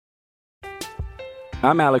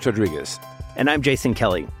I'm Alex Rodriguez. And I'm Jason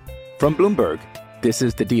Kelly. From Bloomberg, this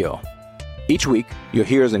is The Deal. Each week, you'll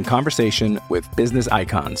hear us in conversation with business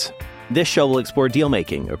icons. This show will explore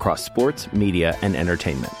deal-making across sports, media, and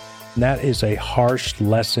entertainment. That is a harsh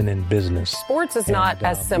lesson in business. Sports is not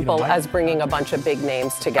as simple as bringing a bunch of big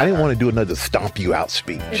names together. I didn't want to do another stomp you out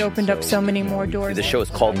speech. It opened up so many more doors. The show is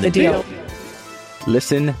called The Deal.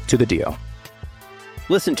 Listen to The Deal.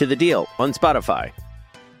 Listen to The Deal on Spotify.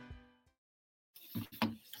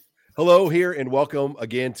 Hello here and welcome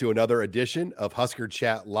again to another edition of Husker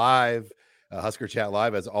Chat Live. Husker Chat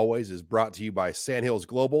Live, as always, is brought to you by Sandhills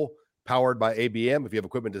Global, powered by ABM. If you have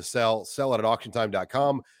equipment to sell it at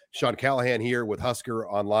auctiontime.com. Sean Callahan here with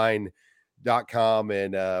HuskerOnline.com,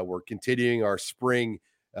 and we're continuing our spring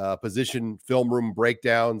position film room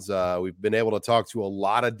breakdowns. We've been able to talk to a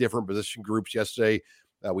lot of different position groups yesterday.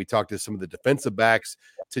 We talked to some of the defensive backs.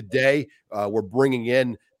 Today, we're bringing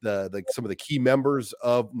in some of the key members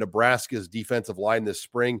of Nebraska's defensive line this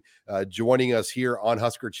spring. Joining us here on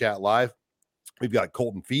Husker Chat Live, we've got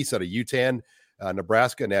Colton Feast out of Utan,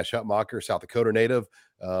 Nebraska, Nash Hutmacher, South Dakota native.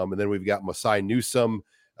 And then we've got Masai Newsome,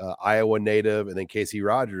 Iowa native, and then Casey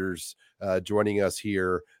Rogers joining us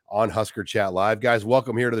here on Husker Chat Live. Guys,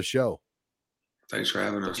 welcome here to the show. Thanks for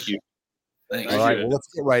having us. Thank you. Thanks. All right, well, let's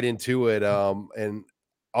get right into it. And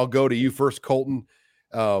I'll go to you first, Colton.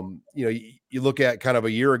 You look at kind of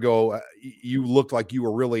a year ago, you looked like you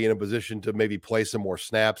were really in a position to maybe play some more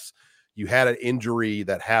snaps. You had an injury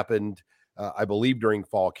that happened, I believe, during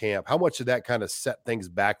fall camp. How much did that kind of set things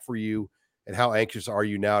back for you? And how anxious are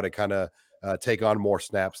you now to kind of take on more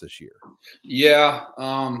snaps this year? Yeah,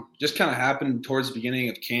 just kind of happened towards the beginning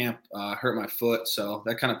of camp. Hurt my foot, so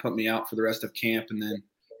that kind of put me out for the rest of camp. And then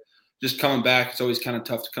just coming back, it's always kind of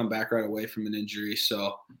tough to come back right away from an injury.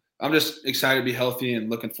 So I'm just excited to be healthy and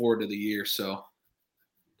looking forward to the year. So,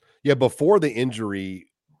 yeah, before the injury,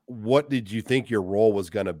 what did you think your role was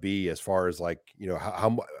going to be as far as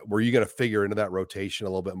how were you going to figure into that rotation a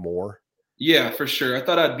little bit more? Yeah, for sure. I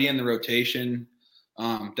thought I'd be in the rotation,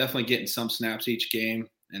 definitely getting some snaps each game,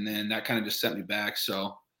 and then that kind of just set me back.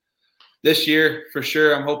 So this year, for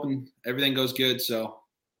sure, I'm hoping everything goes good. So.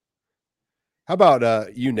 How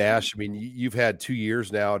about you, Nash? I mean, you've had 2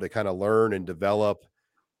 years now to kind of learn and develop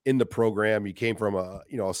in the program. You came from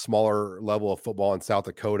a smaller level of football in South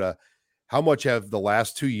Dakota. How much have the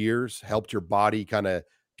last 2 years helped your body kind of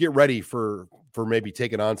get ready for maybe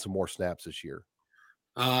taking on some more snaps this year?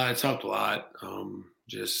 It's helped a lot.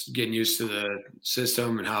 Just getting used to the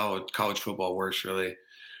system and how college football works, really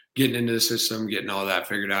getting into the system, getting all that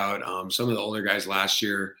figured out. Some of the older guys last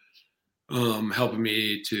year helping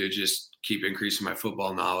me to just keep increasing my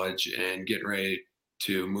football knowledge and getting ready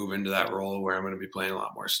to move into that role where I'm going to be playing a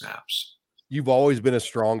lot more snaps. You've always been a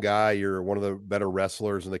strong guy. You're one of the better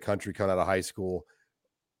wrestlers in the country coming out of high school.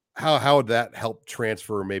 How would that help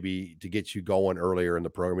transfer maybe to get you going earlier in the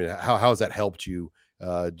program? I mean, how has that helped you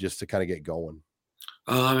just to kind of get going?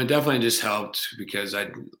 It definitely just helped because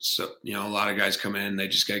a lot of guys come in, they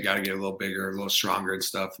just got to get a little bigger, a little stronger and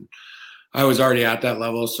stuff. And I was already at that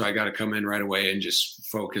level, so I got to come in right away and just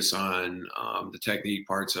focus on the technique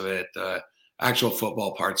parts of it, the actual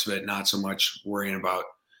football parts of it, not so much worrying about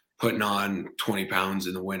putting on 20 pounds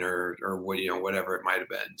in the winter or whatever it might have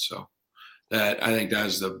been. So I think that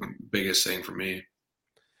is the biggest thing for me.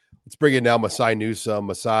 Let's bring in now Masai Newsome.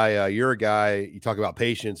 Masai, you're a guy, you talk about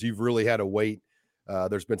patience. You've really had to wait.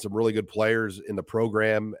 There's been some really good players in the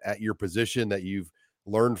program at your position that you've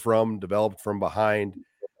learned from, developed from behind.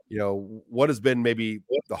 What has been maybe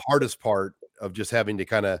the hardest part of just having to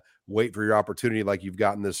kind of wait for your opportunity like you've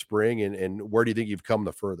gotten this spring, and where do you think you've come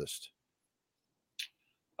the furthest?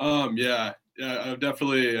 Yeah,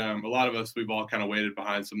 definitely. A lot of us, we've all kind of waited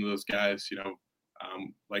behind some of those guys.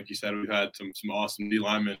 Like you said, we've had some awesome D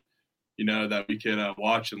linemen, that we could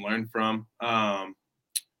watch and learn from.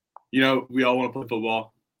 We all want to play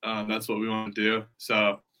football. That's what we want to do.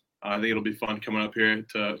 So I think it'll be fun coming up here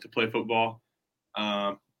to play football.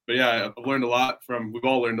 But yeah, we've all learned a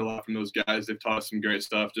lot from those guys. They've taught us some great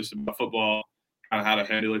stuff just about football, kind of how to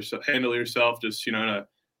handle yourself, just, in a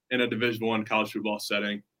Division I college football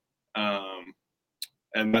setting.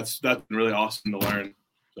 And that's been really awesome to learn.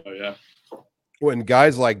 So, yeah. When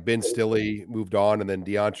guys like Ben Stille moved on and then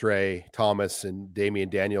DeAndre Thomas and Damian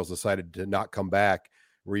Daniels decided to not come back,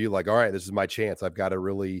 were you like, all right, this is my chance. I've got to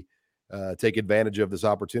really take advantage of this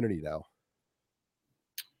opportunity now?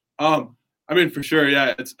 For sure.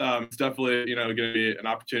 Yeah, it's definitely, going to be an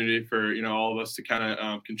opportunity for, all of us to kind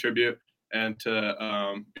of contribute and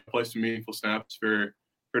to play some meaningful snaps for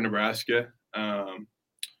Nebraska.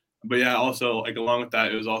 but yeah, also like along with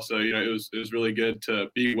that, it was also, it was really good to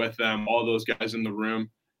be with them, all those guys in the room,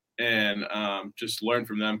 and just learn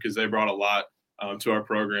from them because they brought a lot to our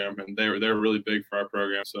program, and they were really big for our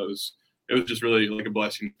program. So it was just really like a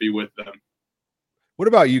blessing to be with them. What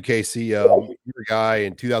about you, Casey? You're a guy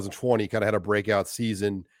in 2020, kind of had a breakout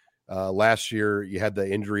season. Last year, you had the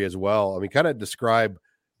injury as well. I mean, kind of describe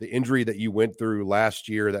the injury that you went through last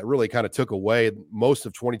year that really kind of took away most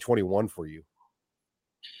of 2021 for you.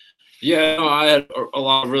 Yeah, I had a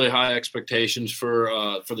lot of really high expectations for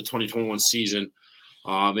the 2021 season.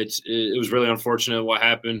 It was really unfortunate what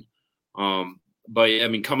happened. But I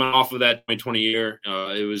mean, coming off of that 2020 year,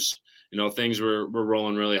 it was, things were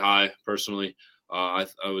rolling really high personally. I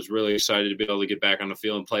was really excited to be able to get back on the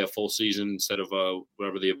field and play a full season instead of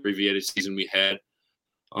whatever the abbreviated season we had.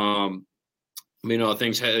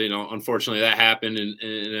 Things had, unfortunately that happened, and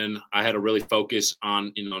then I had to really focus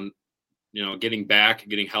on, getting back,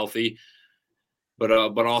 getting healthy, but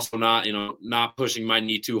also not pushing my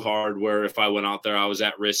knee too hard, where if I went out there, I was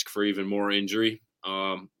at risk for even more injury,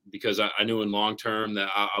 because I knew in long term that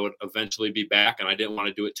I would eventually be back, and I didn't want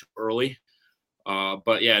to do it too early.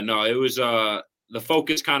 But yeah, no, it was the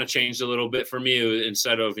focus kind of changed a little bit for me.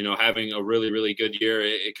 Instead of, having a really, really good year,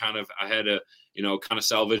 I had to, kind of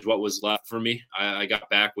salvage what was left for me. I got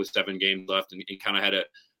back with 7 games left and kind of had to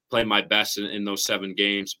play my best in those 7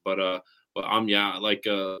 games. But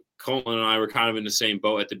Colton and I were kind of in the same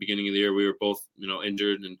boat at the beginning of the year. We were both,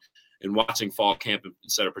 injured and watching fall camp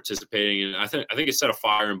instead of participating. And I think it set a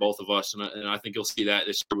fire in both of us. And I think you'll see that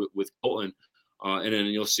this year with Colton. And then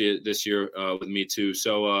you'll see it this year with me too.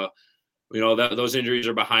 So, those injuries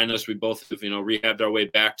are behind us. We both, rehabbed our way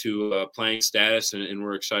back to playing status, and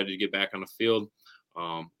we're excited to get back on the field.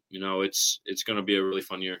 It's going to be a really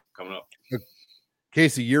fun year coming up.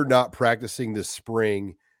 Casey, you're not practicing this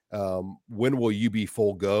spring. When will you be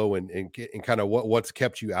full go, and kind of what's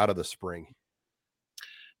kept you out of the spring?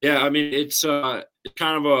 Yeah, I mean, it's kind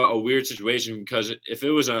of a weird situation, because if it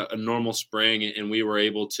was a normal spring and we were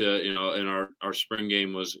able to, and our spring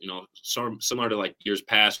game was, similar to like years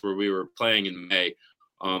past where we were playing in May,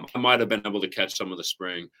 I might have been able to catch some of the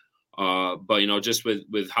spring. But, just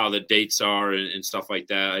with how the dates are and stuff like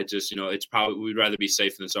that, it's probably, we'd rather be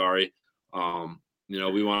safe than sorry.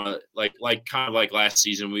 We want to like kind of like last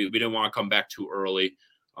season, we didn't want to come back too early.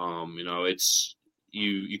 It's,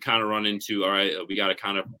 you kind of run into, all right, we got to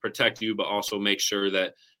kind of protect you, but also make sure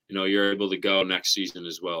that, you're able to go next season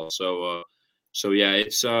as well. So yeah,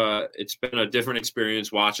 it's been a different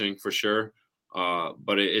experience watching for sure.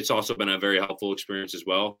 But it's also been a very helpful experience as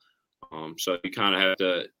well. So you kind of have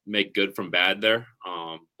to make good from bad there.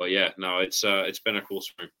 But yeah, no, it's been a cool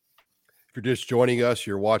spring. If you're just joining us,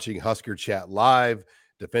 you're watching Husker Chat Live,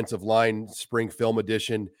 Defensive Line Spring Film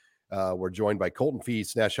Edition. We're joined by Colton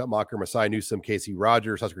Feast, Nash Hutmacher, Masai Newsome, Casey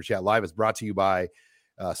Rogers. Husker Chat Live is brought to you by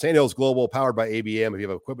Sand Hills Global, powered by ABM. If you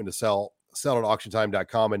have equipment to sell at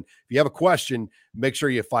auctiontime.com. And if you have a question, make sure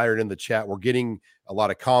you fire it in the chat. We're getting a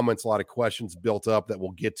lot of comments, a lot of questions built up that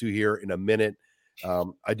we'll get to here in a minute.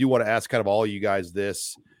 I do want to ask kind of all you guys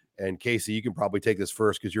this, and Casey, you can probably take this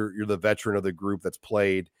first because you're the veteran of the group that's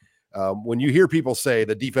played. When you hear people say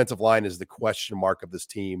the defensive line is the question mark of this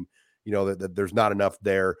team, that there's not enough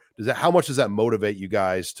there, how much does that motivate you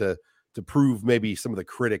guys to prove maybe some of the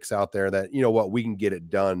critics out there that, we can get it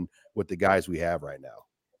done with the guys we have right now?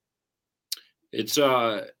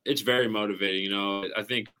 It's very motivating. I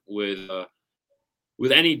think with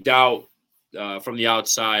any doubt from the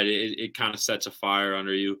outside, it kind of sets a fire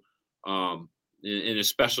under you. And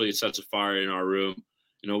especially it sets a fire in our room.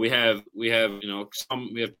 We have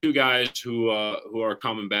 2 guys who are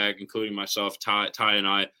coming back, including myself, Ty and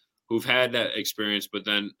I, who've had that experience. But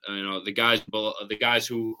then, the guys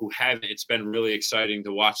who haven't, it's been really exciting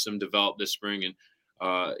to watch them develop this spring. And,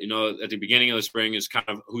 at the beginning of the spring is kind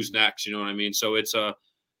of who's next, you know what I mean? So it's,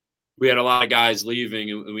 we had a lot of guys leaving,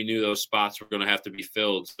 and we knew those spots were going to have to be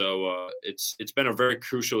filled. So it's been a very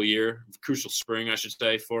crucial spring, I should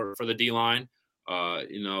say, for the D line.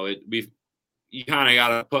 You kind of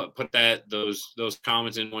got to put those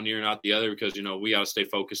comments in one ear and out the other, because we got to stay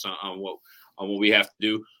focused on what we have to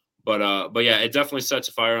do. But yeah, it definitely sets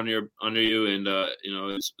a fire under you, and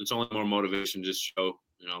it's only more motivation to just show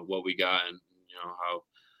what we got, and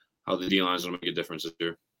how the D line is going to make a difference this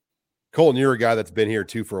year. Colton, you're a guy that's been here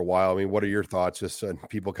too for a while. I mean, what are your thoughts? Just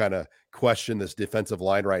people kind of question this defensive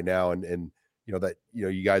line right now, and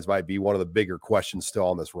you guys might be one of the bigger questions still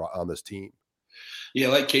on this team. Yeah,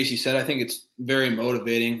 like Casey said, I think it's very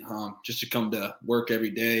motivating just to come to work every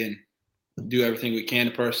day and do everything we can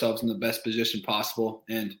to put ourselves in the best position possible.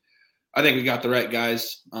 And I think we got the right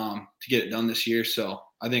guys to get it done this year. So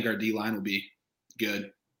I think our D-line will be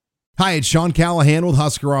good. Hi, it's Sean Callahan with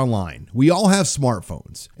Husker Online. We all have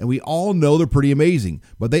smartphones, and we all know they're pretty amazing,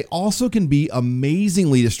 but they also can be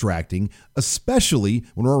amazingly distracting, especially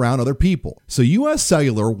when we're around other people. So US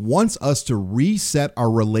Cellular wants us to reset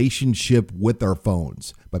our relationship with our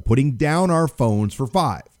phones by putting down our phones for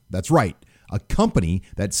 $5. That's right. A company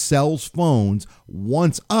that sells phones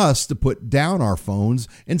wants us to put down our phones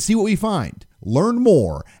and see what we find. Learn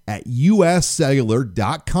more at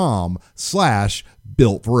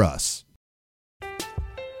uscellular.com/built for us.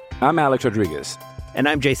 I'm Alex Rodriguez. And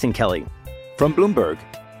I'm Jason Kelly. From Bloomberg,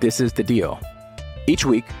 this is The Deal. Each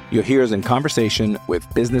week, you'll hear us in conversation with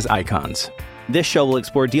business icons. This show will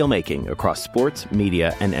explore deal making across sports,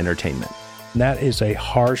 media, and entertainment. And that is a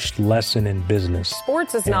harsh lesson in business.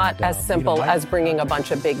 Sports is not as simple as bringing a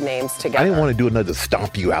bunch of big names together. I didn't want to do another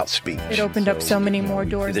stomp you out speech. It opened up so many more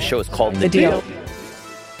doors. The show is called The Deal.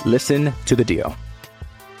 Listen to The Deal.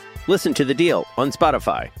 Listen to The Deal on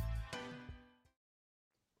Spotify.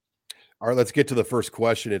 All right, let's get to the first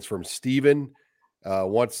question. It's from Steven.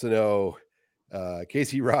 Wants to know,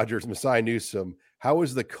 Casey Rogers, Messiah Newsom, how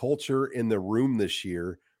is the culture in the room this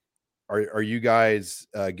year? Are you guys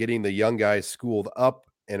getting the young guys schooled up,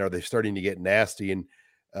 and are they starting to get nasty? And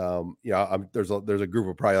there's a group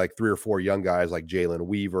of probably like 3 or 4 young guys like Jalen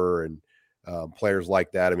Weaver and players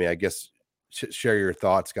like that. I mean, I guess share your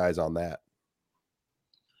thoughts, guys, on that.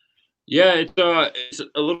 Yeah, it's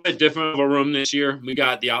a little bit different of a room this year. We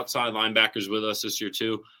got the outside linebackers with us this year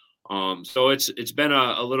too. So it's been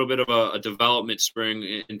a little bit of a development spring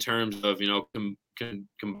in terms of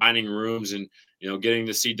combining rooms and getting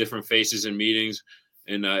to see different faces in meetings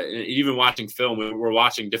and even watching film. We're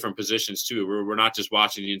watching different positions too. We're not just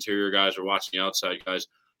watching the interior guys, we're watching the outside guys.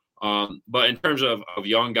 But in terms of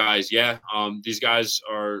young guys, these guys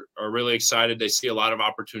are really excited. They see a lot of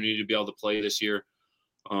opportunity to be able to play this year.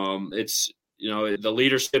 It's the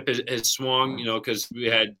leadership has swung, because we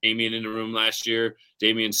had Damian in the room last year,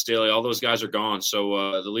 Damian Staley, all those guys are gone.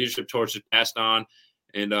 So the leadership torch is passed on,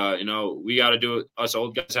 and we got to do it. Us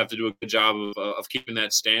old guys have to do a good job of keeping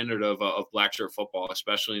that standard of black shirt football,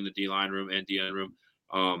 especially in the D-line room and DN room.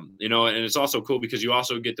 And it's also cool because you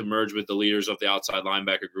also get to merge with the leaders of the outside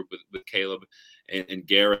linebacker group with Caleb and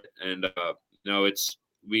Garrett, and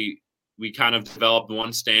we kind of developed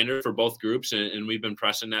one standard for both groups, and we've been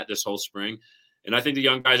pressing that this whole spring. And I think the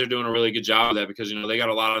young guys are doing a really good job of that because, they got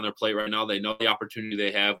a lot on their plate right now. They know the opportunity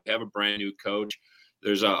they have. They have a brand new coach.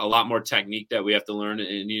 There's a lot more technique that we have to learn.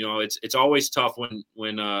 And, it's always tough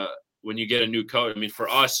when you get a new coach. I mean, for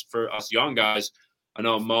us young guys, I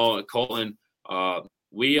know Mo and Colton,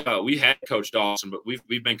 we had Coach Dawson, but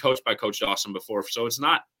we've been coached by Coach Dawson before. So it's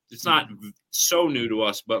not so new to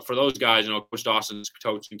us, but for those guys, Coach Dawson's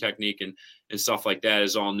coaching technique and stuff like that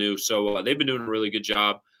is all new. So they've been doing a really good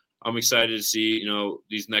job. I'm excited to see,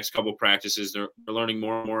 these next couple practices. They're learning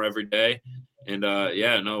more and more every day. And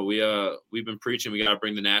we've been preaching. We got to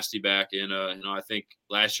bring the nasty back. And I think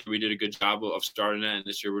last year we did a good job of starting that, and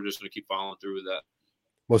this year we're just going to keep following through with that.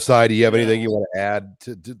 Mosiah, do you have anything you want to add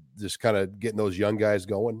to just kind of getting those young guys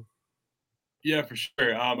going? Yeah, for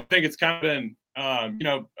sure. I think it's kind of been.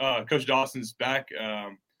 Coach Dawson's back.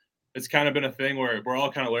 It's kind of been a thing where we're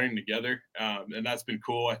all kind of learning together, and that's been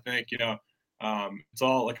cool. I think it's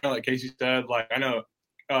all kind of like Casey said. Like I know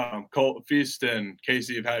Colt Feast and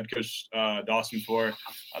Casey have had Coach Dawson before.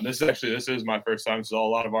 This is my first time. This is a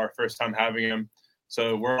lot of our first time having him,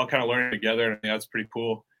 so we're all kind of learning together, and I think that's pretty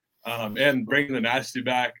cool. And bringing the nasty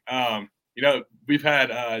back. We've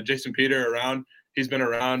had Jason Peter around. He's been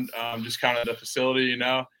around just kind of the facility,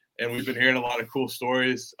 and we've been hearing a lot of cool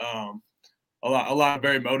stories, a lot of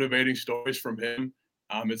very motivating stories from him.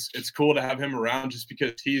 It's cool to have him around just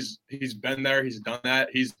because he's been there, he's done that,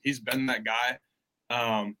 he's been that guy,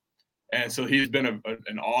 and so he's been an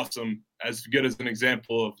awesome, as good as an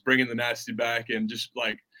example of bringing the nasty back and just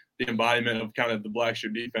like the embodiment of kind of the black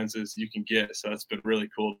shirt defenses you can get. So it's been really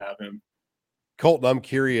cool to have him. Colton, I'm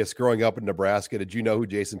curious. Growing up in Nebraska, did you know who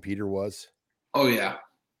Jason Peter was? Oh yeah.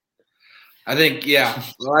 I think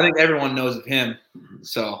everyone knows of him.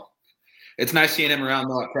 So it's nice seeing him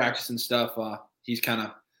around at practice and stuff. He's kind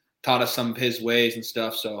of taught us some of his ways and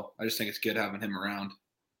stuff. So I just think it's good having him around.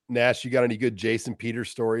 Nash, you got any good Jason Peter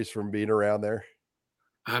stories from being around there?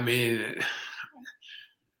 I mean,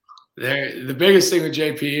 the biggest thing with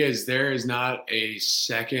JP is there is not a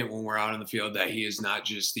second when we're out in the field that he is not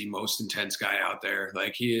just the most intense guy out there.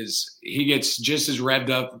 Like he gets just as revved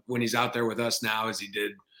up when he's out there with us now as he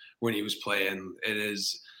did when he was playing.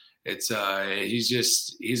 He's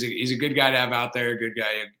a good guy to have out there, a good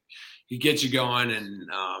guy. He gets you going, and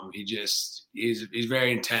he's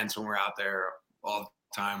very intense when we're out there all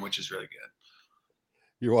time, which is really good.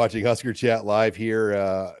 You're watching Husker Chat live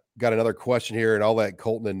here. Got another question here, and I'll let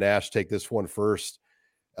Colton and Nash take this one first.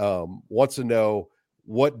 Wants to know,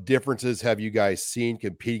 what differences have you guys seen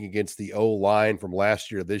competing against the O-line from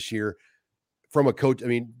last year to this year? From a coach, I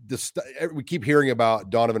mean, we keep hearing about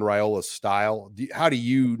Donovan Raiola's style. How do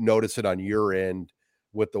you notice it on your end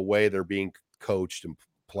with the way they're being coached and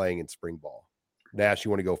playing in spring ball? Nash,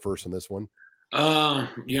 you want to go first on this one?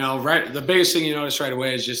 Right. The biggest thing you notice right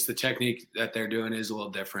away is just the technique that they're doing is a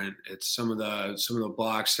little different. It's some of the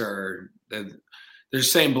blocks they're the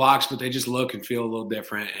same blocks, but they just look and feel a little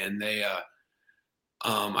different. And they,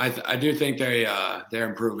 I do think they're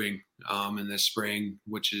improving in this spring,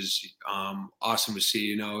 which is awesome to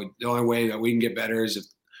see. The only way that we can get better is if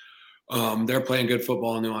they're playing good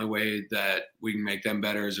football, and the only way that we can make them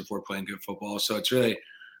better is if we're playing good football. So it's really,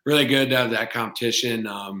 really good to have that competition.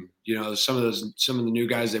 Some of the new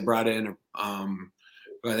guys they brought in, I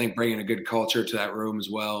think bringing a good culture to that room as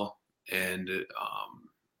well. And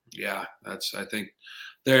I think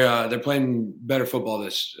they're playing better football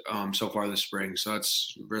so far this spring. So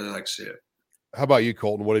it's really like to see it. How about you,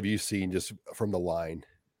 Colton? What have you seen just from the line?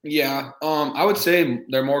 Yeah, I would say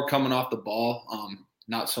they're more coming off the ball,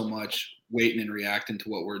 not so much waiting and reacting to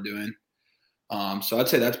what we're doing. So I'd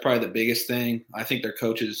say that's probably the biggest thing. I think their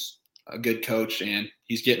coach is a good coach, and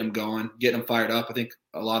he's getting them going, getting them fired up. I think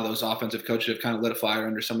a lot of those offensive coaches have kind of lit a fire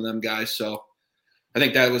under some of them guys. So I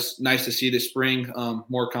think that was nice to see this spring,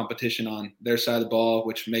 more competition on their side of the ball,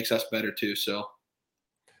 which makes us better too. So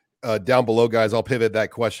down below, guys, I'll pivot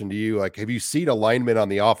that question to you. Like, have you seen a lineman on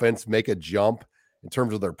the offense make a jump in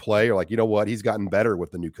terms of their play? Or like, you know what, he's gotten better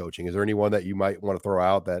with the new coaching. Is there anyone that you might want to throw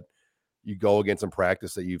out that you go against in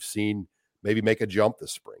practice that you've seen maybe make a jump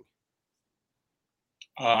this spring?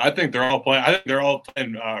 I think they're all playing.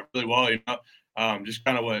 Really well. Just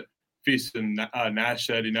kind of what Feast and Nash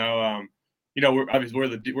said. We're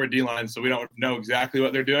D-line, so we don't know exactly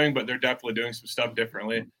what they're doing, but they're definitely doing some stuff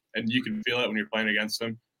differently, and you can feel it when you're playing against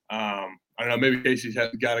them. I don't know. Maybe Casey's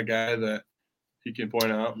got a guy that he can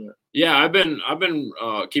point out. But. Yeah, I've been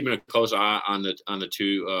keeping a close eye on the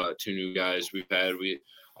two new guys we've had.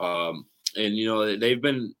 They've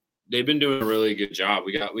been doing a really good job.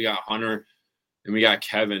 We got Hunter and we got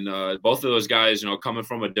Kevin. Both of those guys, coming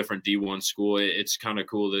from a different D1 school, it's kind of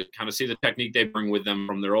cool to kind of see the technique they bring with them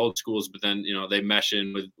from their old schools, but then, they mesh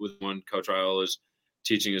in with one Coach Raiola's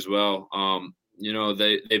teaching as well.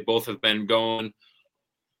 They both have been going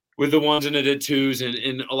with the ones and the twos,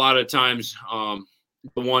 and a lot of times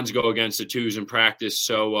the ones go against the twos in practice.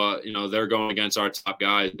 So, they're going against our top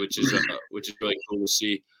guys, which is really cool to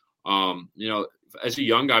see. As a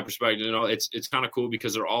young guy perspective, it's kind of cool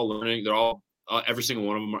because they're all learning. Every single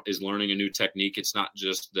one of them is learning a new technique. It's not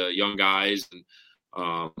just the young guys and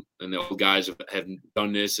the old guys have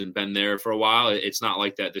done this and been there for a while. It's not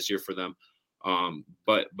like that this year for them.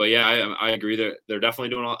 But yeah, I agree. They're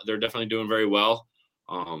definitely doing very well.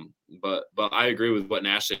 But I agree with what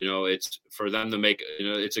Nash said. It's for them to make.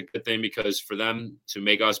 It's a good thing because for them to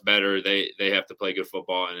make us better, they have to play good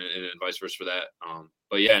football and vice versa for that.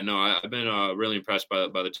 But yeah, no, I've been really impressed by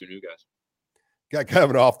the two new guys. Got kind of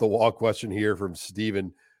an off the wall question here from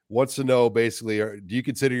Steven. Wants to know basically, do you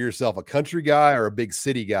consider yourself a country guy or a big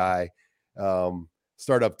city guy?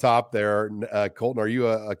 Start up top there. Colton, are you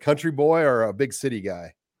a country boy or a big city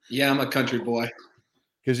guy? Yeah, I'm a country boy.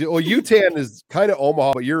 Because UTAN is kind of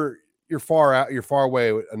Omaha, but you're far out. You're far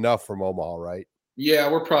away enough from Omaha, right?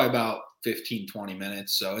 Yeah, we're probably about 15, 20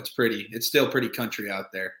 minutes. So it's still pretty country out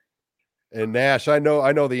there. And Nash, I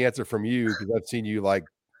know the answer from you because I've seen you like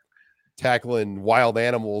tackling wild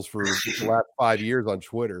animals for the last 5 years on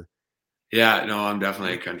Twitter. Yeah, no, I'm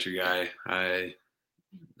definitely a country guy. I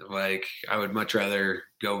would much rather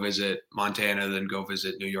go visit Montana than go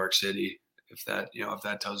visit New York City, if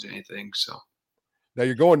that tells you anything. So now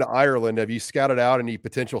you're going to Ireland. Have you scouted out any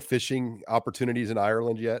potential fishing opportunities in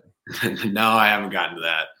Ireland yet? No, I haven't gotten to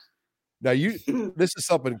that. Now this is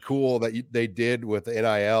something cool that they did with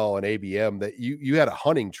NIL and ABM, that you had a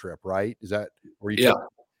hunting trip, right? Is that where you?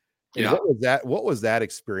 Yeah. What was that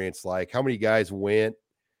experience like? How many guys went?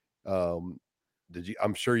 I'm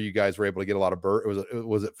sure you guys were able to get a lot of bird.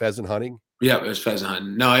 Was it pheasant hunting? Yeah, it was pheasant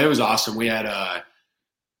hunting. No, it was awesome. We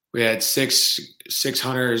had six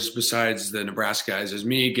hunters besides the Nebraska guys. It was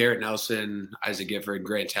me, Garrett Nelson, Isaac Gifford,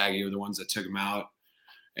 Grant Taggy were the ones that took him out.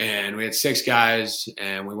 And we had 6 guys,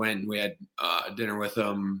 and we went and we had dinner with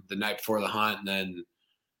them the night before the hunt. And then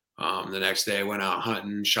the next day went out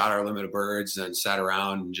hunting, shot our limit of birds, then sat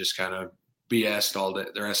around and just kind of BS'd all day,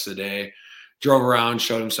 the rest of the day. drove around,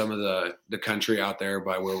 showed him some of the country out there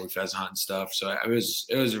by where we pheasant hunt and stuff. So it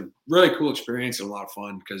was a really cool experience and a lot of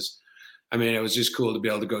fun because, I mean, it was just cool to be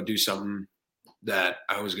able to go do something that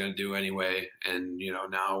I was going to do anyway. And, you know,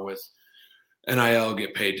 now with NIL,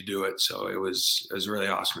 get paid to do it. So it was a really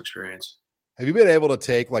awesome experience. Have you been able to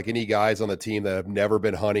take like any guys on the team that have never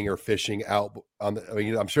been hunting or fishing out on I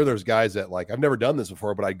mean, I'm sure there's guys that like, I've never done this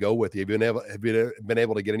before, but I'd go with you. Have you been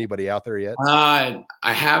able to get anybody out there yet? I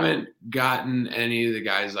haven't gotten any of the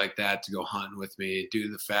guys like that to go hunting with me due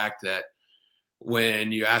to the fact that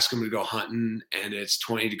when you ask them to go hunting and it's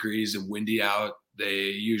 20 degrees and windy out, they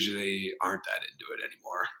usually aren't that into it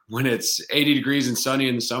anymore. When it's 80 degrees and sunny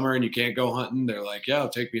in the summer and you can't go hunting, they're like, yeah,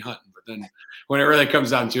 take me hunting. But then when it really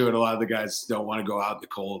comes down to it, a lot of the guys don't want to go out in the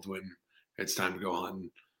cold when it's time to go hunting.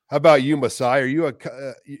 How about you, Masai? Are you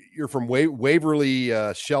you're from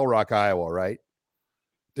Waverly, Shell Rock, Iowa, right?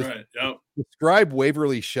 Right. Yep. Describe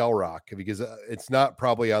Waverly Shell Rock because it's not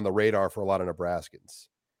probably on the radar for a lot of Nebraskans.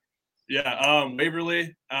 Yeah,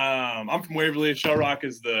 Waverly. I'm from Waverly. Shell Rock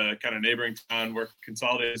is the kind of neighboring town where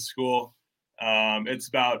Consolidated School. It's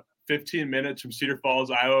about 15 minutes from Cedar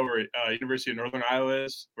Falls, Iowa, where University of Northern Iowa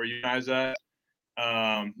is, where you guys at.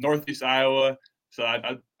 Northeast Iowa. So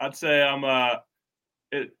I'd say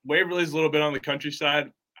Waverly's a little bit on the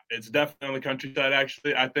countryside. It's definitely on the countryside,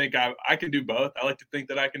 actually. I think I can do both. I like to think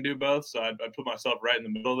that I can do both, so I'd put myself right in the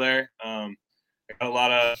middle there. I got a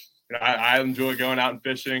lot of I enjoy going out and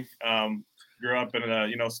fishing. Grew up in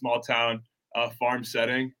a small town farm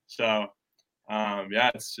setting, so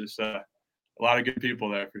it's just a lot of good people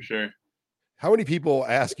there for sure. How many people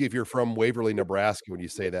ask you if you're from Waverly, Nebraska when you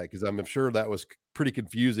say that? Because I'm sure that was pretty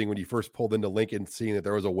confusing when you first pulled into Lincoln, seeing that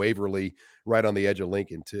there was a Waverly right on the edge of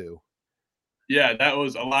Lincoln too. Yeah, that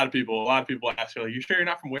was a lot of people. A lot of people ask, like, you sure you're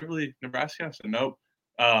not from Waverly, Nebraska? I said, nope.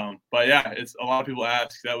 But yeah, it's a lot of people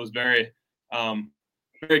ask. That was very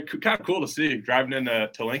kind of cool to see. Driving into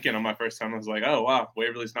Lincoln on my first time, I was like, oh, wow,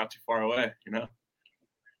 Waverly's not too far away,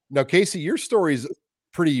 Now, Casey, your story is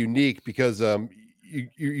pretty unique because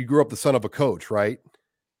you grew up the son of a coach, right?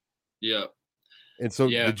 Yeah. And so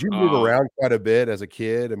did you move around quite a bit as a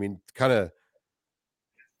kid? I mean, kind of.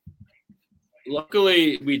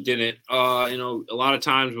 Luckily, we didn't. A lot of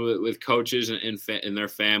times with coaches and their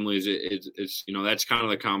families, it's that's kind of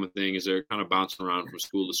the common thing is they're kind of bouncing around from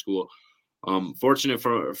school to school. Fortunate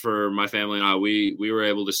for my family and I, we were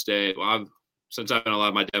able to stay. Well, since I've been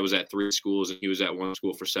alive, my dad was at 3 schools and he was at one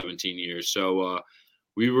school for 17 years. So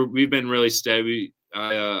we've been really steady.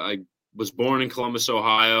 I was born in Columbus,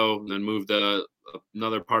 Ohio, and then moved to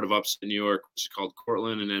another part of upstate New York, which is called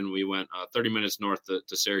Cortland, and then we went 30 minutes north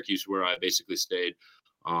to Syracuse, where I basically stayed,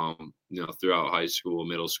 throughout high school,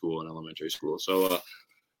 middle school, and elementary school. So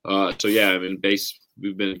yeah, I mean,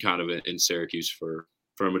 we've been kind of in Syracuse for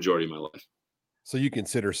a majority of my life. So you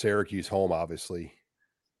consider Syracuse home, obviously.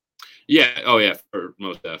 Yeah. Oh yeah.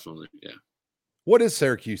 Most definitely. Yeah. What is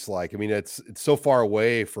Syracuse like? I mean, it's so far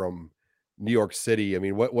away from New York City. I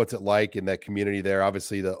mean, what's it like in that community there?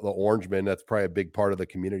 Obviously the Orangemen, that's probably a big part of the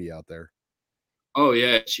community out there. Oh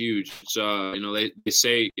yeah, it's huge. It's they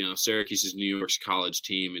say, Syracuse is New York's college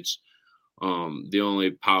team. It's the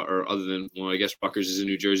only power, other than, I guess Rutgers is in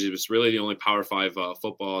New Jersey, but it's really the only Power 5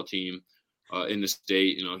 football team in the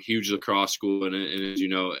state. Huge lacrosse school, and as you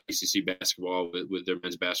know, ACC basketball with their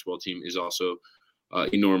men's basketball team is also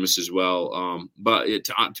enormous as well. But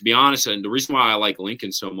to be honest, and the reason why I like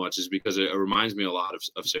Lincoln so much is because it reminds me a lot of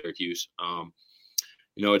Syracuse.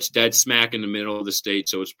 It's dead smack in the middle of the state,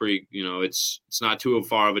 so it's pretty, it's not too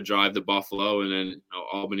far of a drive to Buffalo, and then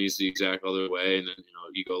Albany's the exact other way, and then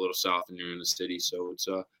you go a little south and you're in the city, so it's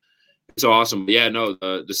awesome. But yeah, no,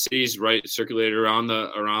 the city's right circulated around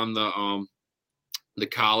the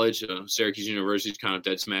college. Syracuse University is kind of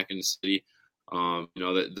dead smack in the city.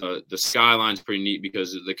 The skyline's pretty neat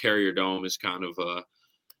because the Carrier Dome is kind of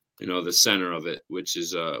the center of it, which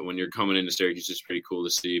is when you're coming into Syracuse, it's pretty cool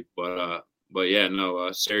to see. But yeah,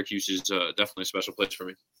 no, Syracuse is definitely a special place for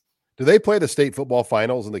me. Do they play the state football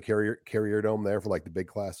finals in the Carrier Dome there for like the big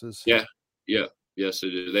classes? Yeah. Yes, they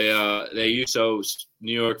do. They use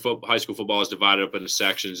New York high school football is divided up into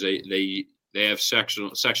sections. They have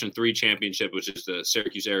section 3 championship, which is the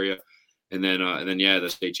Syracuse area. And then the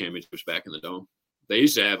state championship's back in the Dome. They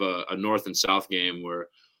used to have a North and South game where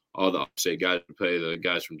all the upstate guys would play the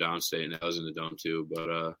guys from downstate, and that was in the Dome too.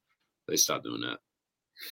 But they stopped doing that.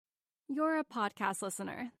 You're a podcast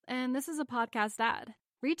listener, and this is a podcast ad.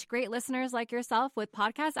 Reach great listeners like yourself with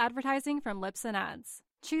podcast advertising from Libsyn Ads.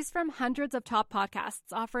 Choose from hundreds of top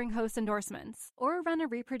podcasts offering host endorsements, or run a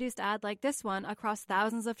reproduced ad like this one across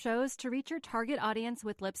thousands of shows to reach your target audience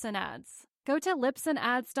with Libsyn Ads. Go to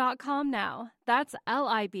lipsondads.com now. That's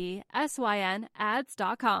LIBSYN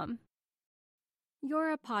ads.com.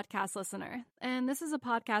 You're a podcast listener, and this is a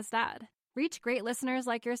podcast ad. Reach great listeners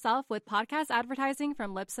like yourself with podcast advertising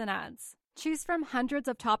from Libsyn Ads. Choose from hundreds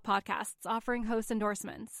of top podcasts offering host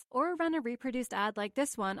endorsements, or run a reproduced ad like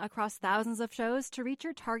this one across thousands of shows to reach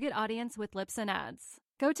your target audience with Libsyn Ads.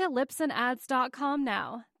 Go to lipsondads.com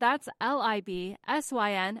now. That's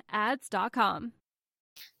LIBSYN ads.com.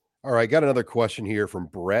 All right, got another question here from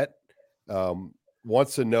Brett.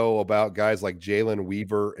 Wants to know about guys like Jalen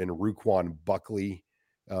Weaver and Ruquan Buckley.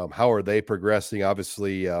 How are they progressing?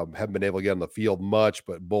 Obviously, haven't been able to get on the field much,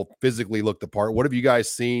 but both physically looked the part. What have you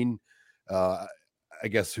guys seen? I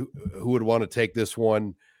guess who would want to take this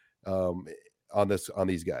one on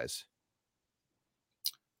these guys?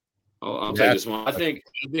 Oh, I'll take this one. I think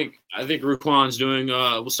Ruquan's doing.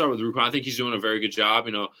 We'll start with Ruquan. I think he's doing a very good job.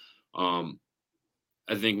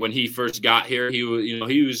 I think when he first got here, he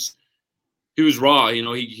was raw.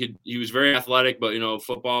 He was very athletic, but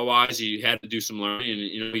football wise, he had to do some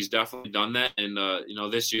learning, and he's definitely done that. And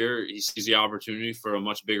this year he sees the opportunity for a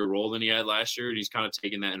much bigger role than he had last year, and he's kind of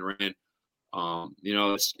taken that and ran.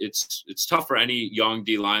 It's tough for any young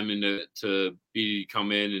D lineman to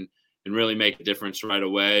come in and really make a difference right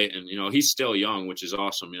away. And he's still young, which is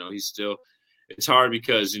awesome. It's hard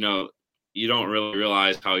because you don't really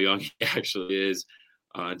realize how young he actually is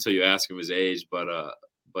until you ask him his age. But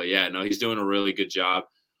yeah, no, he's doing a really good job.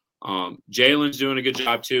 Jalen's doing a good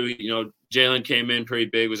job too. Jalen came in pretty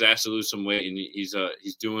big, was asked to lose some weight, and he's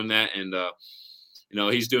doing that. And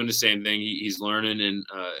he's doing the same thing. He's learning, and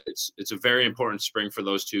it's a very important spring for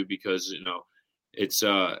those two because it's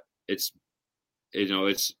the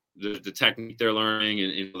technique they're learning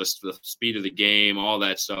and the speed of the game, all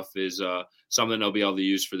that stuff is something they'll be able to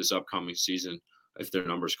use for this upcoming season if their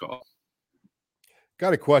numbers call.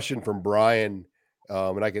 Got a question from Brian,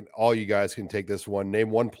 and all you guys can take this one. Name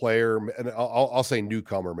one player, and I'll say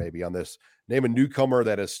newcomer maybe on this. Name a newcomer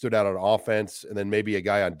that has stood out on offense, and then maybe a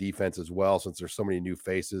guy on defense as well, since there's so many new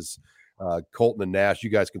faces. Colton and Nash, you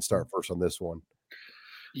guys can start first on this one.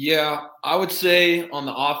 Yeah, I would say on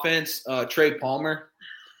the offense, Trey Palmer.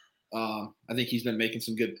 I think he's been making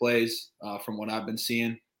some good plays from what I've been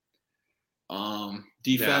seeing.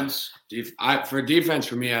 Defense. Yeah. For defense,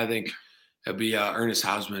 for me, I think it'll be Ernest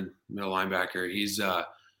Hausman, middle linebacker.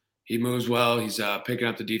 He moves well. He's picking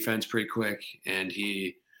up the defense pretty quick, and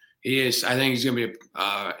he is. I think he's gonna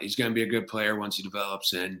be a good player once he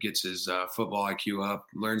develops and gets his football IQ up,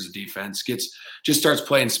 learns the defense, just starts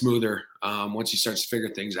playing smoother. Once he starts to figure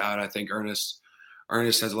things out, I think Ernest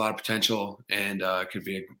has a lot of potential and could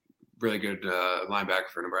be a really good linebacker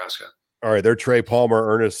for Nebraska. All right, they're Trey Palmer,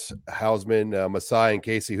 Ernest Hausman, Masai, and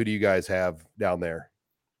Casey. Who do you guys have down there?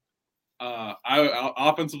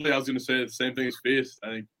 Offensively, I was going to say the same thing as Feast. I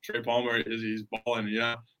think Trey Palmer he's balling.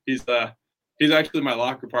 Yeah, he's actually my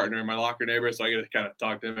locker partner, my locker neighbor, so I get to kind of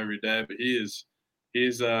talk to him every day. But he's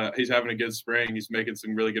having a good spring. He's making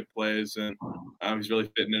some really good plays, and he's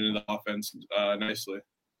really fitting into the offense nicely.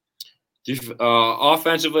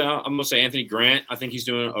 Offensively, I'm going to say Anthony Grant. I think he's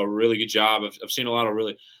doing a really good job. I've seen a lot of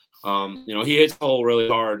really he hits the hole really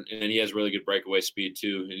hard, and he has really good breakaway speed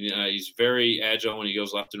too. And, he's very agile when he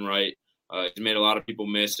goes left and right. He's made a lot of people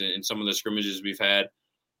miss in some of the scrimmages we've had.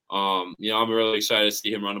 I'm really excited to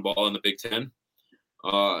see him run the ball in the Big Ten.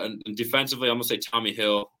 And defensively, I'm going to say Tommy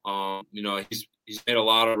Hill. He's made a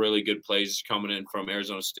lot of really good plays coming in from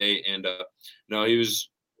Arizona State. And,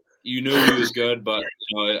 you knew he was good, but,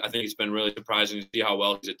 I think it's been really surprising to see how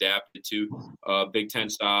well he's adapted to Big Ten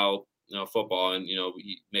style football, and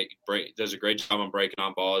he does a great job on breaking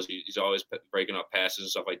on balls. He's always breaking up passes and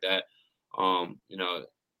stuff like that.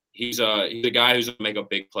 He's a guy who's gonna make a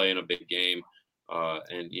big play in a big game,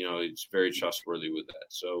 and he's very trustworthy with that.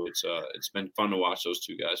 So it's been fun to watch those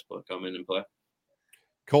two guys come in and play.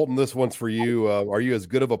 Colton, this one's for you. Are you as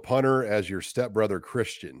good of a punter as your stepbrother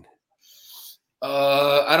Christian?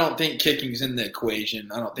 I don't think kicking's in the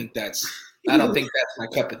equation. I don't think that's my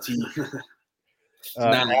cup of tea.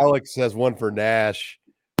 Alex has one for Nash.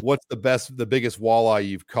 What's the biggest walleye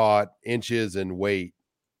you've caught, inches and weight?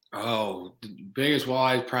 Oh, the biggest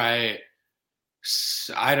walleye is probably,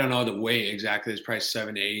 I don't know the weight exactly. It's probably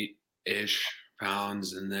 7 to 8-ish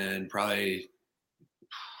pounds. And then probably,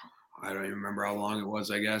 I don't even remember how long it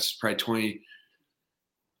was, I guess. Probably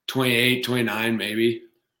 28, 29 maybe.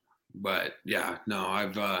 But yeah, no,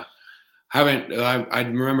 I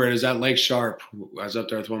remember it was at Lake Sharp. I was up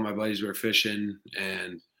there with one of my buddies. We were fishing,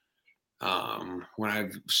 and when I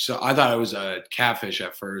thought it was a catfish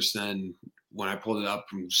at first. Then when I pulled it up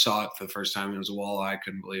and saw it for the first time, it was a walleye. I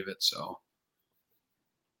couldn't believe it. So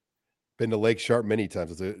Been to Lake Sharp many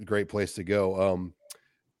times. It's a great place to go. All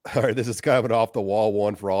right, this is kind of an off the wall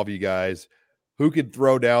one for all of you guys. Who could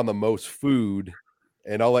throw down the most food?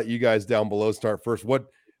 And I'll let you guys down below start first. What's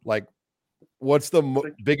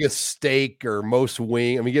the biggest steak or most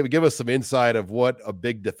wing? I mean, give us some insight of what a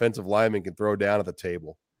big defensive lineman can throw down at the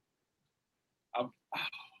table.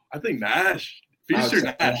 I think Nash. Feast or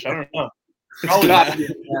Nash? I don't know.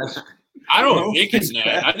 I don't think it's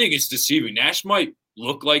Nash. I think it's deceiving. Nash might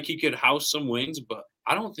look like he could house some wings, but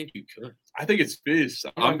I don't think you could. I think it's Feast.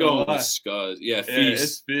 I'm going with Scuzz. Yeah, Feast.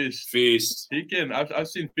 It's Feast. Feast. He can. I've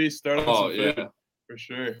seen Feast throw down some food for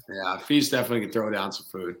sure. Yeah, Feast definitely can throw down some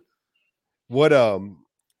food. What are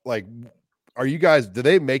you guys? Do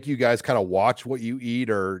they make you guys kind of watch what you eat,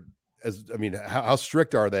 or how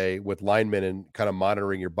strict are they with linemen and kind of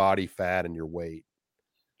monitoring your body fat and your weight?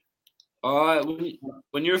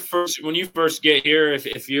 When you first get here,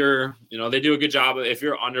 if you're, they do a good job. If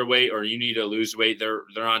you're underweight or you need to lose weight, they're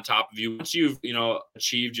on top of you. Once you've,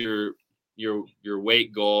 achieved your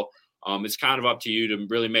weight goal, it's kind of up to you to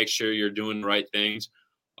really make sure you're doing the right things.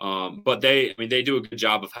 But they do a good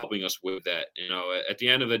job of helping us with that. At the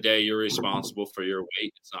end of the day, you're responsible for your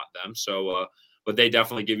weight. It's not them. So, but they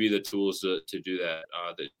definitely give you the tools to do that.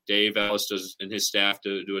 Dave Ellis does and his staff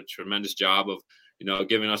do a tremendous job of,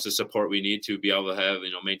 giving us the support we need to be able to have,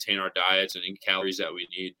 maintain our diets and calories that we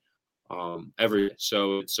need every day.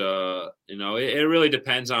 So it's, it really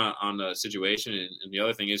depends on the situation. And the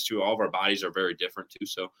other thing is too, all of our bodies are very different too.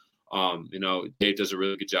 So, Dave does a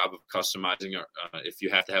really good job of customizing if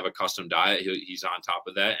you have to have a custom diet, he's on top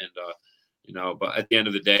of that. And, but at the end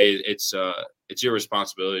of the day, it's your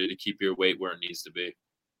responsibility to keep your weight where it needs to be.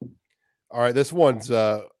 All right. This one's,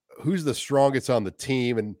 who's the strongest on the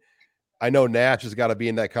team? And I know Nash has got to be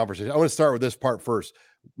in that conversation. I want to start with this part first.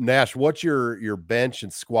 Nash, what's your bench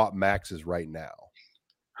and squat maxes right now?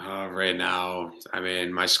 Right now,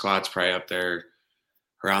 my squat's probably up there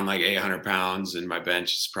around like 800 pounds, and my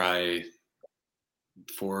bench is probably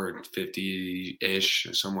 450-ish,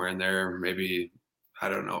 somewhere in there. Maybe, I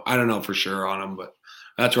don't know for sure on them, but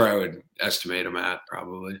that's where I would estimate them at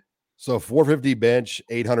probably. So 450 bench,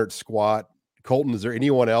 800 squat. Colton, is there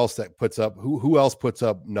anyone else that puts up, who else puts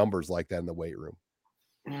up numbers like that in the weight room?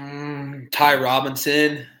 Ty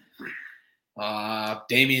Robinson,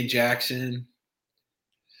 Damian Jackson.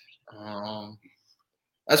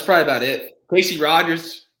 That's probably about it. Casey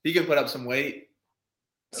Rogers, he can put up some weight.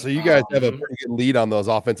 So you guys have a pretty good lead on those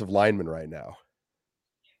offensive linemen right now.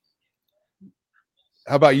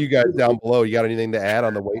 How about you guys down below? You got anything to add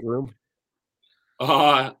on the weight room?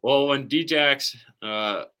 Well, when D-Jax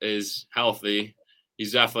is healthy,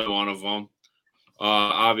 he's definitely one of them.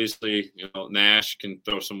 Obviously, Nash can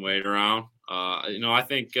throw some weight around. I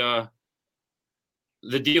think the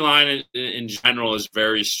D-line in general is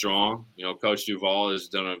very strong. Coach Duval has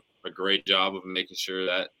done a great job of making sure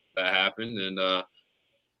that happened. And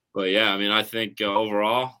but yeah, I think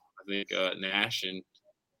overall, Nash and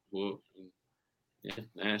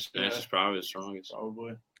Nash is probably the strongest.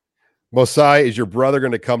 Probably. Mosai, is your brother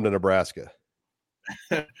going to come to Nebraska?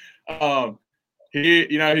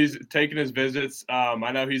 He's taking his visits.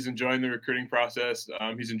 I know he's enjoying the recruiting process.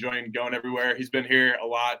 He's enjoying going everywhere. He's been here a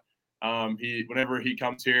lot. Whenever he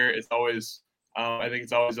comes here, it's always, I think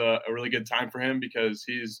it's always a really good time for him because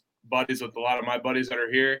he's buddies with a lot of my buddies that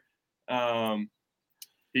are here.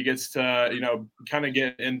 He gets to, kind of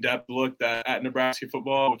get in-depth look at Nebraska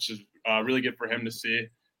football, which is really good for him to see.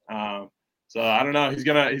 So I don't know. He's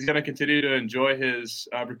gonna continue to enjoy his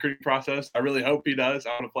recruiting process. I really hope he does. I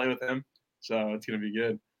want to play with him, so it's gonna be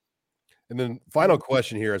good. And then final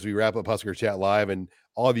question here as we wrap up Husker Chat Live, and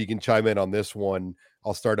all of you can chime in on this one.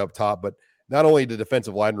 I'll start up top, but not only the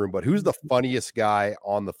defensive line room, but who's the funniest guy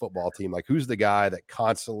on the football team? Like who's the guy that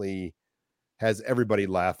constantly has everybody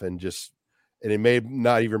laughing? And it may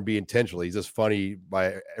not even be intentionally. He's just funny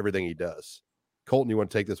by everything he does. Colton, you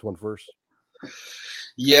want to take this one first?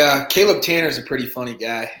 Yeah, Caleb Tanner's a pretty funny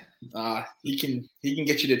guy. He can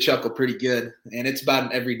get you to chuckle pretty good, and it's about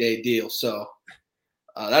an everyday deal. So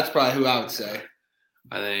that's probably who I would say.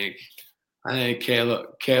 I think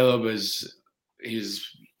Caleb is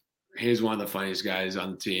he's one of the funniest guys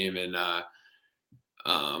on the team, and I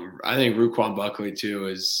think Ruquan Buckley too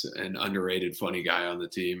is an underrated funny guy on the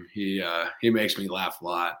team. He makes me laugh a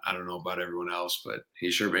lot. I don't know about everyone else, but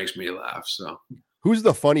he sure makes me laugh. So, who's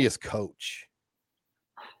the funniest coach?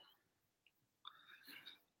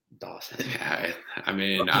 Dawson. Yeah, I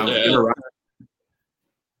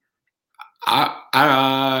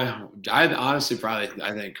honestly I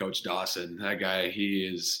think Coach Dawson. That guy, he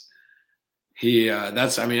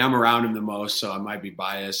I'm around him the most, so I might be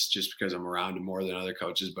biased just because I'm around him more than other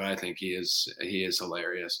coaches, but I think he is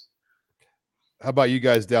hilarious. How about you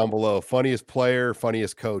guys down below? Funniest player,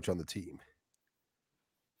 funniest coach on the team?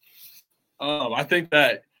 I think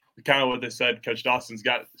that kind of what they said, Coach Dawson's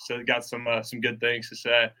got some good things to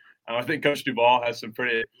say. I think Coach Duval has some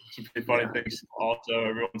pretty funny things also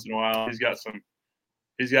every once in a while. He's got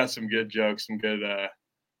some good jokes, some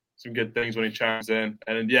good things when he chimes in.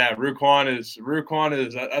 And yeah, Ruquan is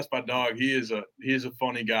that's my dog. He is a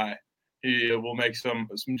funny guy. He will make some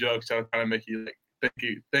jokes that kind of make you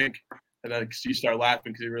think, and then you start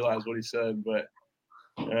laughing because you realize what he said. But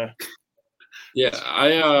yeah,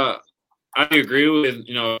 I agree with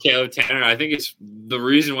Caleb Tanner. I think it's the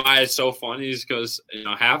reason why it's so funny is because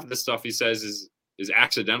half of the stuff he says is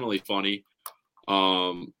accidentally funny.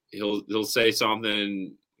 He'll say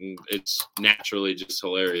something and it's naturally just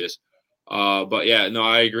hilarious. But yeah, no,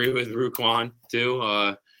 I agree with Ruquan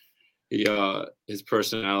too. His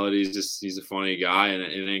personality is he's a funny guy,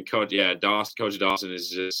 and then Coach Dawson is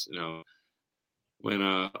just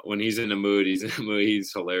when he's in the mood,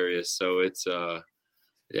 he's hilarious. So it's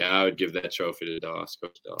I would give that trophy to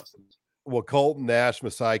Coach Dawson. Well, Colton, Nash,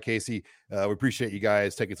 Masai, Casey, we appreciate you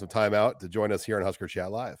guys taking some time out to join us here on Husker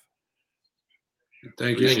Chat Live.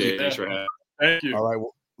 Thank you. Thanks for having me. Thank you. All right.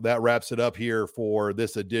 Well, that wraps it up here for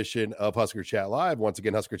this edition of Husker Chat Live. Once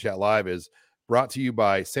again, Husker Chat Live is brought to you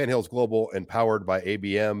by Sandhills Global and powered by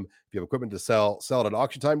ABM. If you have equipment to sell it at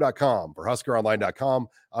auctiontime.com. For HuskerOnline.com,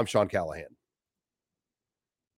 I'm Sean Callahan.